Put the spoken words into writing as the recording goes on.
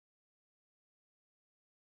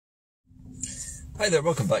Hi there,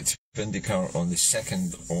 welcome back to IndyCar on the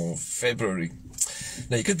 2nd of February.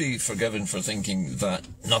 Now, you could be forgiven for thinking that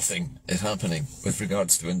nothing is happening with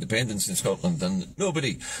regards to independence in Scotland, and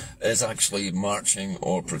nobody is actually marching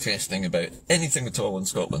or protesting about anything at all in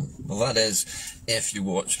Scotland. Well, that is, if you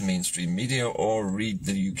watch mainstream media or read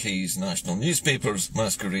the UK's national newspapers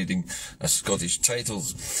masquerading as Scottish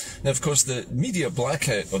titles. Now, of course, the media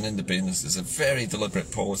blackout on independence is a very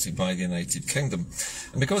deliberate policy by the United Kingdom.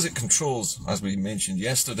 And because it controls, as we mentioned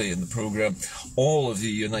yesterday in the programme, all of the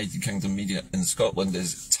United Kingdom media in Scotland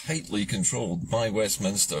is tightly controlled by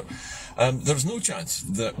Westminster. There's no chance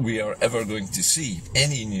that we are ever going to see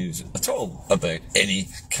any news at all about any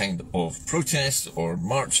kind of protests or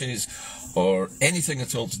marches or anything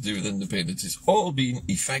at all to do with independence. It's all been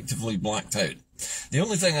effectively blacked out. The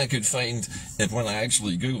only thing I could find when I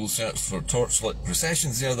actually Google searched for Torchlight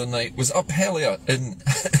processions the other night was Uphellia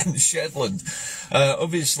in Shetland.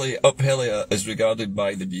 Obviously, Uphellia is regarded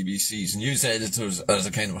by the BBC's news editors as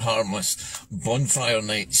a kind of harmless bonfire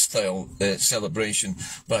night style celebration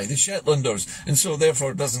by the Shetlanders, and so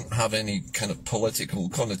therefore doesn't have any kind of political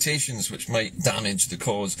connotations which might damage the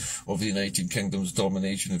cause of the United Kingdom's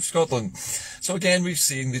domination of Scotland. So again, we've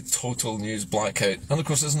seen the total news blackout, and of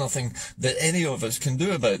course there's nothing that any of us can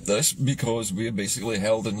do about this because we are basically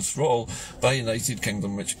held in thrall by United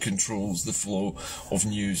Kingdom, which controls the flow of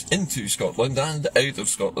news into Scotland and out of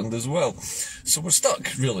Scotland as well. So we're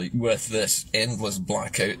stuck really with this endless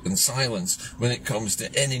blackout and silence when it comes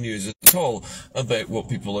to any news at all about what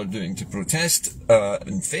people are doing to protest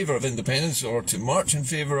in favour of independence, or to march in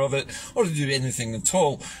favour of it, or to do anything at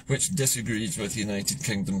all which disagrees with the United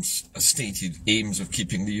Kingdom's stated aims of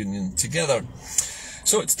keeping the Union together.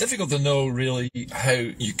 So it's difficult to know really how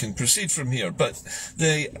you can proceed from here, but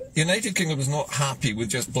the United Kingdom is not happy with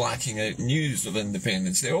just blacking out news of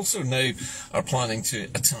independence. They also now are planning to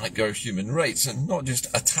attack our human rights, and not just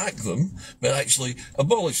attack them, but actually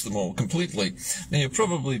abolish them all completely. Now, you'll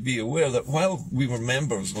probably be aware that while we were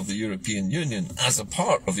members of the European Union as a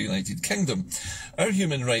part of the United Kingdom, our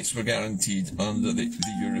human rights were guaranteed under the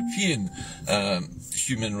European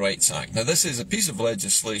Human Rights Act. Now, this is a piece of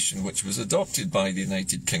legislation which was adopted by the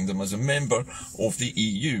United Kingdom as a member of the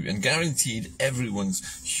EU and guaranteed everyone's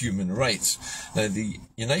human rights. Now, the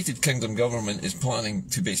United Kingdom government is planning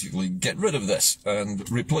to basically get rid of this and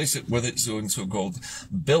replace it with its own so-called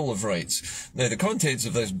Bill of Rights. Now, the contents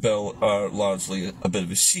of this bill are largely a bit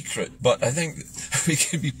of a secret, but I think we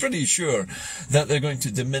can be pretty sure that they're going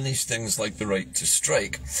to diminish things like the right to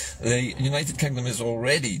strike. The United Kingdom is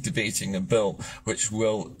already debating a bill which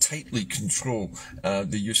will tightly control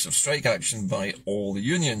the use of strike action by all the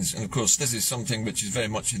unions. And of course, this is something which is very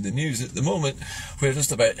much in the news at the moment, where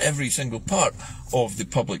just about every single part of the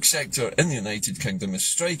public sector in the United Kingdom is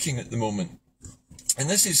striking at the moment. And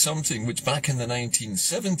this is something which back in the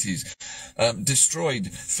 1970s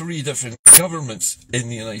destroyed 3 different governments in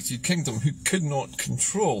the United Kingdom who could not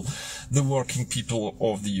control the working people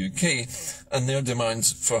of the UK and their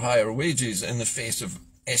demands for higher wages in the face of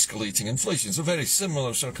escalating inflation. So very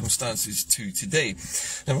similar circumstances to today.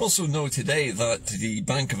 And we also know today that the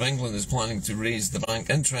Bank of England is planning to raise the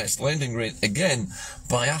bank interest lending rate again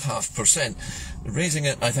by 0.5%, raising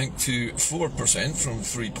it, I think, to 4% from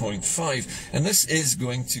 3.5%. And this is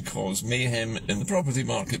going to cause mayhem in the property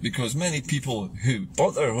market, because many people who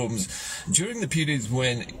bought their homes during the periods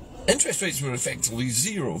when interest rates were effectively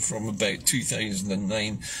zero, from about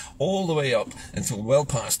 2009 all the way up until well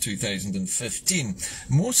past 2015,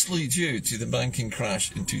 mostly due to the banking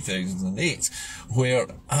crash in 2008, where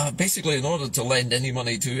basically in order to lend any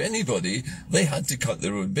money to anybody, they had to cut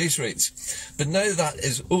their own base rates. But now that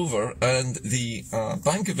is over, and the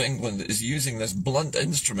Bank of England is using this blunt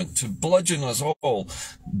instrument to bludgeon us all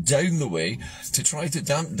down the way, to try to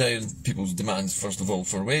damp down people's demands, first of all,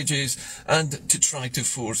 for wages, and to try to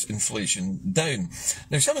force inflation down.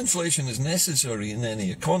 Now, some inflation is necessary in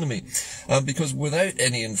any economy, because without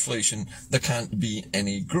any inflation there can't be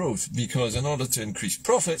any growth, because in order to increase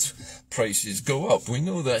profits, prices go up. We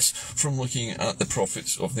know this from looking at the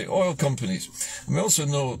profits of the oil companies. And we also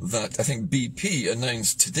know that, I think, BP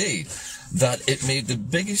announced today that it made the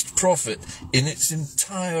biggest profit in its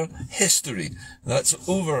entire history. That's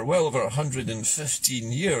well over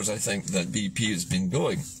 115 years, I think, that BP has been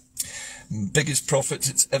going. Biggest profits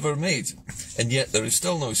it's ever made, and yet there is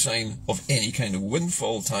still no sign of any kind of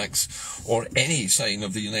windfall tax or any sign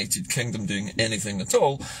of the United Kingdom doing anything at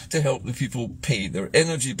all to help the people pay their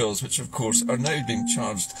energy bills, which of course are now being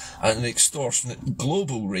charged at an extortionate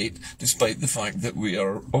global rate, despite the fact that we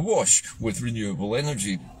are awash with renewable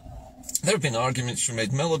energy. There have been arguments from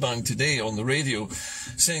Ed Miliband today on the radio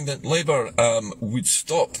saying that Labour would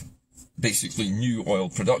stop basically new oil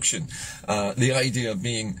production. The idea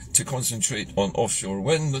being to concentrate on offshore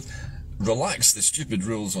wind, relax the stupid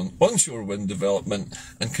rules on onshore wind development,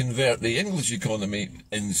 and convert the English economy,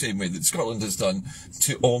 in the same way that Scotland has done,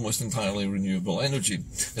 to almost entirely renewable energy.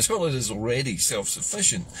 Now, Scotland is already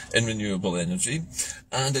self-sufficient in renewable energy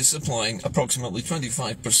and is supplying approximately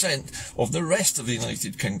 25% of the rest of the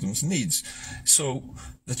United Kingdom's needs. So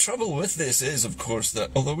the trouble with this is, of course,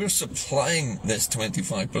 that although we're supplying this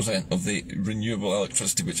 25% of the renewable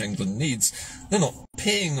electricity which England needs, they're not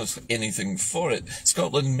paying us anything for it.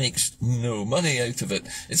 Scotland makes no money out of it.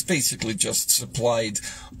 It's basically just supplied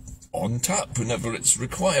on tap whenever it's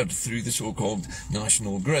required through the so-called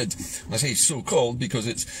national grid. And I say so-called because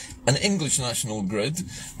it's an English national grid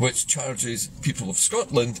which charges people of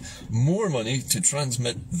Scotland more money to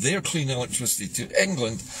transmit their clean electricity to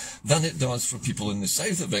England than it does for people in the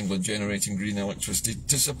south of England generating green electricity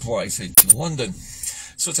to supply, say, to London.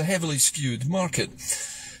 So it's a heavily skewed market.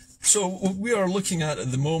 So what we are looking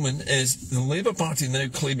at the moment is the Labour Party now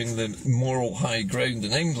claiming the moral high ground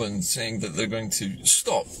in England, saying that they're going to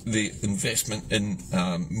stop the investment in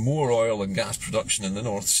more oil and gas production in the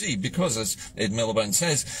North Sea, because, as Ed Miliband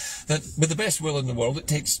says, that with the best will in the world, it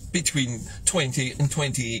takes between 20 and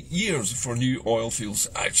 28 years for new oil fields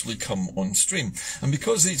to actually come on stream. And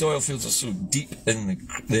because these oil fields are so deep in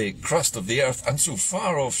the crust of the earth and so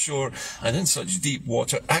far offshore and in such deep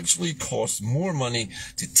water, actually costs more money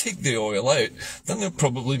to take the oil out than they'll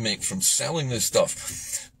probably make from selling this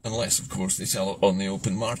stuff, unless of course they sell it on the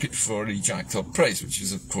open market for a jacked up price, which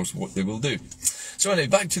is of course what they will do. So anyway,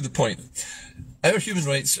 back to the point. Our human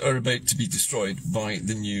rights are about to be destroyed by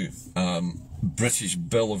the new British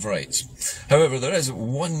Bill of Rights. However, there is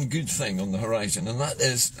one good thing on the horizon, and that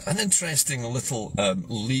is an interesting little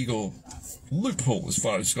legal loophole as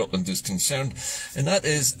far as Scotland is concerned, and that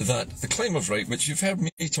is that the claim of right, which you've heard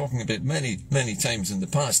me talking about many times in the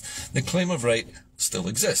past, the claim of right still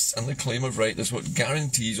exists, and the claim of right is what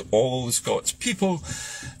guarantees all the Scots people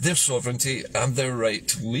their sovereignty and their right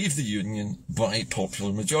to leave the Union by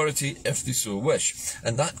popular majority if they so wish.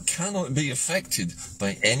 And that cannot be affected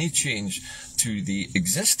by any change to the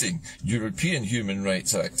existing European Human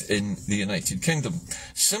Rights Act in the United Kingdom,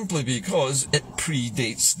 simply because it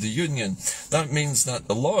predates the Union. That means that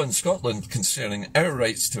the law in Scotland concerning our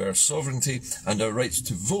rights to our sovereignty and our rights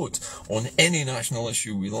to vote on any national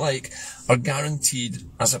issue we like are guaranteed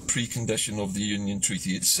as a precondition of the Union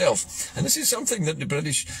Treaty itself. And this is something that the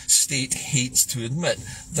British state hates to admit,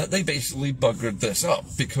 that they basically buggered this up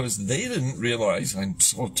because they didn't realise, I'm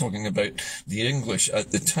talking about the English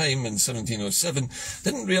at the time in 1707,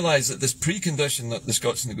 didn't realise that this precondition that the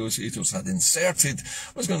Scots negotiators had inserted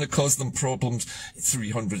was going to cause them problems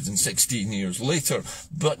 316 years later.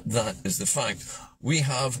 But that is the fact. We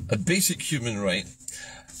have a basic human right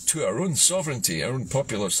to our own sovereignty, our own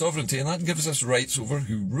popular sovereignty, and that gives us rights over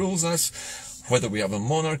who rules us. Whether we have a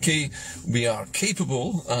monarchy, we are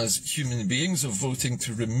capable as human beings of voting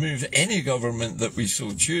to remove any government that we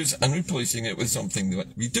so choose and replacing it with something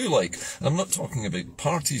that we do like. And I'm not talking about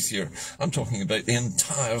parties here. I'm talking about the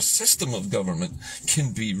entire system of government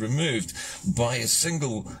can be removed by a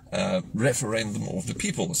single referendum of the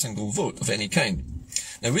people, a single vote of any kind.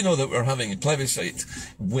 Now, we know that we're having a plebiscite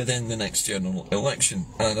within the next general election,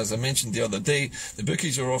 and as I mentioned the other day, the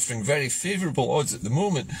bookies are offering very favourable odds at the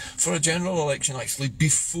moment for a general election actually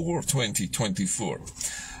before 2024.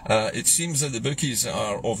 It seems that the bookies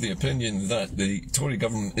are of the opinion that the Tory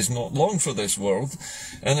government is not long for this world,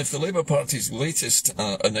 and if the Labour Party's latest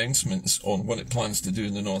announcements on what it plans to do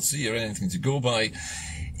in the North Sea are anything to go by,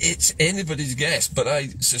 it's anybody's guess, but I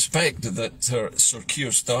suspect that Sir Keir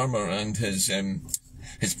Starmer and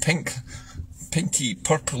his pinky,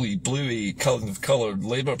 purpley, bluey kind of coloured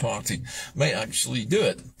Labour Party might actually do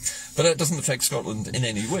it. But that doesn't affect Scotland in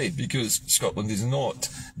any way, because Scotland is not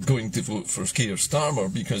going to vote for Keir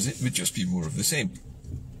Starmer, because it would just be more of the same.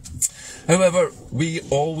 However, we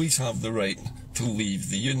always have the right to leave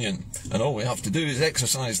the Union, and all we have to do is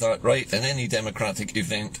exercise that right in any democratic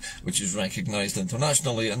event which is recognised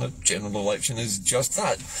internationally, and a general election is just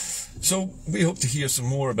that. So we hope to hear some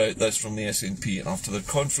more about this from the SNP after the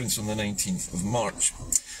conference on the 19th of March.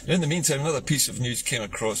 Now, in the meantime, another piece of news came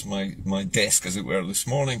across my desk, as it were, this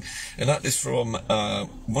morning, and that is from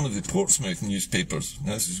one of the Portsmouth newspapers.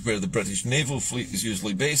 Now, this is where the British Naval Fleet is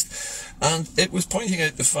usually based, and it was pointing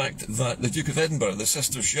out the fact that the Duke of Edinburgh, the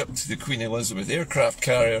sister ship to the Queen Elizabeth aircraft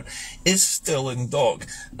carrier, is still in dock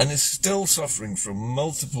and is still suffering from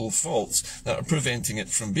multiple faults that are preventing it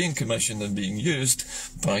from being commissioned and being used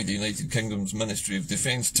by the United Kingdom's Ministry of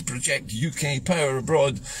Defence to project UK power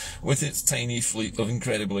abroad with its tiny fleet of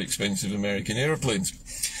incredibly expensive American airplanes.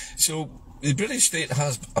 So the British state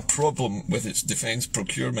has a problem with its defence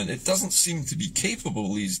procurement. It doesn't seem to be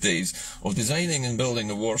capable these days of designing and building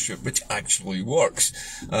a warship which actually works.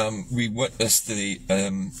 We witnessed the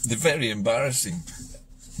very embarrassing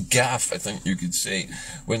gaffe, I think you could say,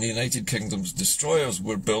 when the United Kingdom's destroyers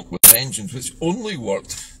were built with engines which only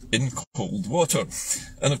worked in cold water.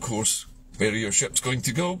 And of course, where are your ships going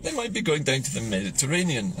to go? They might be going down to the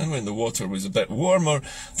Mediterranean, and when the water was a bit warmer,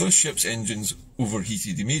 those ships' engines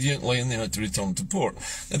overheated immediately and they had to return to port.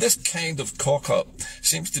 Now, this kind of cock-up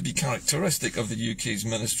seems to be characteristic of the UK's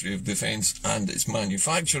Ministry of Defence and its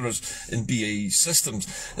manufacturers in BAE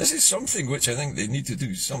Systems. This is something which I think they need to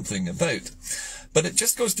do something about. But it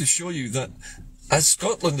just goes to show you that as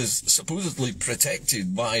Scotland is supposedly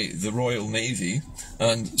protected by the Royal Navy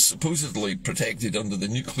and supposedly protected under the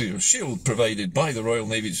nuclear shield provided by the Royal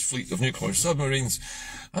Navy's fleet of nuclear submarines,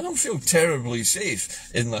 I don't feel terribly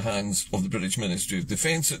safe in the hands of the British Ministry of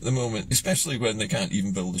Defence at the moment, especially when they can't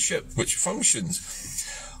even build a ship which functions.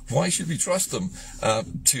 Why should we trust them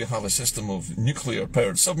to have a system of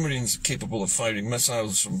nuclear-powered submarines capable of firing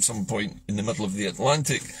missiles from some point in the middle of the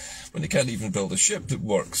Atlantic when they can't even build a ship that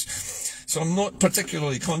works? So I'm not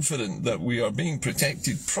particularly confident that we are being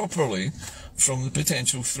protected properly from the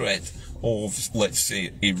potential threat of, let's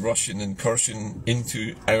say, a Russian incursion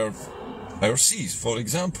into our seas, for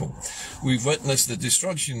example. We've witnessed the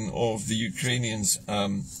destruction of the Ukrainians'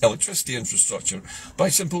 electricity infrastructure by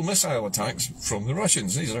simple missile attacks from the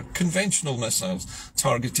Russians. These are conventional missiles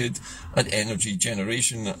targeted at energy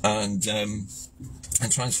generation and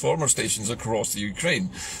transformer stations across the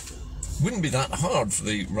Ukraine. Wouldn't be that hard for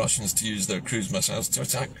the Russians to use their cruise missiles to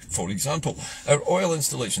attack, for example, our oil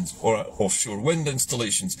installations or our offshore wind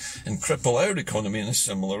installations and cripple our economy in a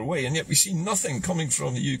similar way. And yet we see nothing coming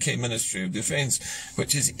from the UK Ministry of Defence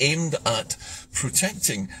which is aimed at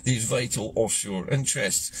protecting these vital offshore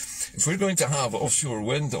interests. If we're going to have offshore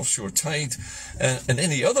wind, offshore tide, and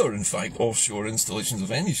any other, in fact, offshore installations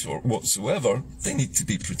of any sort whatsoever, they need to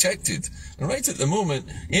be protected. And right at the moment,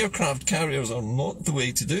 aircraft carriers are not the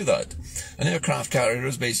way to do that. An aircraft carrier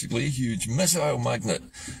is basically a huge missile magnet.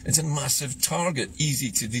 It's a massive target,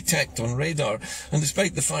 easy to detect on radar, and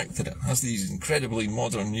despite the fact that it has these incredibly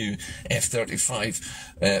modern new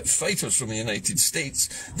F-35 fighters from the United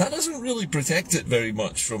States, that doesn't really protect it very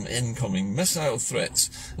much from incoming missile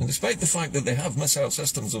threats. And despite the fact that they have missile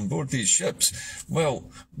systems on board these ships,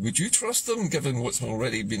 well, would you trust them given what's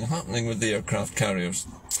already been happening with the aircraft carriers?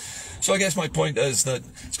 So I guess my point is that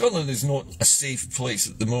Scotland is not a safe place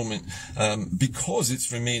at the moment because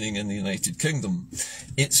it's remaining in the United Kingdom.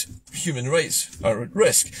 Its human rights are at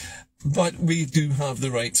risk. But we do have the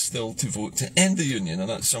right still to vote to end the Union, and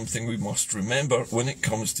that's something we must remember when it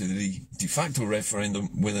comes to the de facto referendum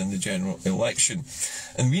within the general election.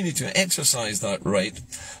 And we need to exercise that right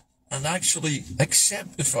and actually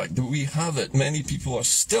accept the fact that we have it. Many people are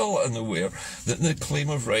still unaware that the claim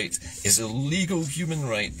of right is a legal human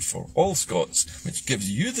right for all Scots, which gives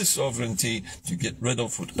you the sovereignty to get rid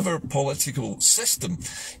of whatever political system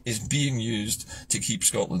is being used to keep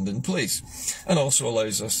Scotland in place, and also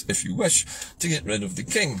allows us, if you wish, to get rid of the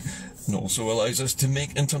King, and also allows us to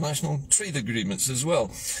make international trade agreements as well.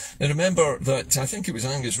 Now remember that I think it was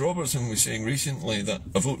Angus Robertson was saying recently that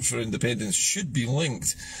a vote for independence should be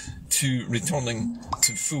linked to returning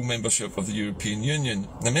to full membership of the European Union.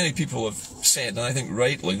 Now many people have said, and I think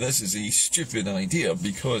rightly, this is a stupid idea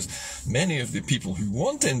because many of the people who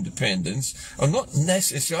want independence are not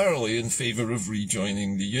necessarily in favour of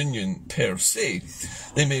rejoining the Union per se.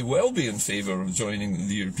 They may well be in favour of joining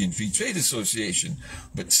the European Free Trade Association,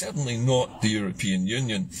 but certainly not the European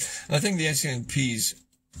Union. And I think the SNP's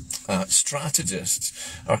strategists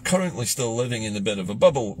are currently still living in a bit of a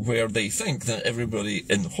bubble where they think that everybody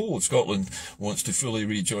in the whole of Scotland wants to fully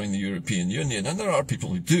rejoin the European Union, and there are people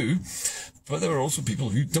who do, but there are also people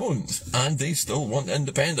who don't, and they still want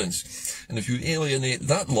independence. And if you alienate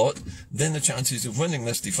that lot, then the chances of winning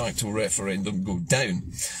this de facto referendum go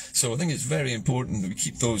down. So I think it's very important that we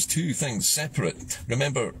keep those two things separate.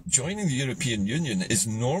 Remember, joining the European Union is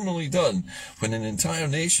normally done when an entire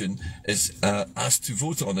nation is asked to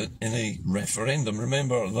vote on it in a referendum.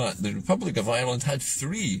 Remember that the Republic of Ireland had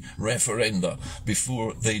 3 referenda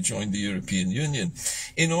before they joined the European Union,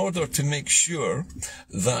 in order to make sure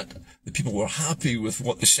that the people were happy with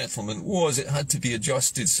what the settlement was. It had to be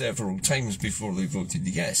adjusted several times before they voted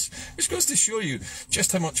yes, which goes to show you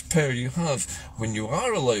just how much power you have when you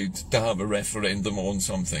are allowed to have a referendum on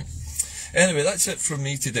something. Anyway, that's it from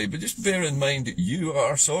me today, but just bear in mind you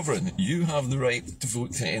are sovereign. You have the right to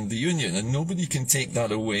vote to end the Union, and nobody can take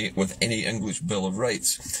that away with any English Bill of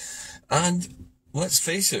Rights. And let's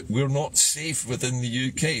face it, we're not safe within the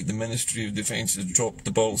UK. The Ministry of Defence has dropped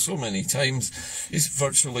the ball so many times, it's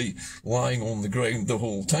virtually lying on the ground the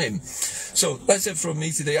whole time. So that's it from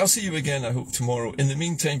me today. I'll see you again, I hope, tomorrow. In the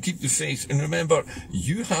meantime, keep the faith, and remember,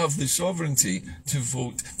 you have the sovereignty to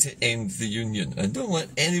vote to end the Union, and don't let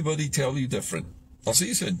anybody tell you different. I'll see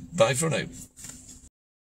you soon. Bye for now.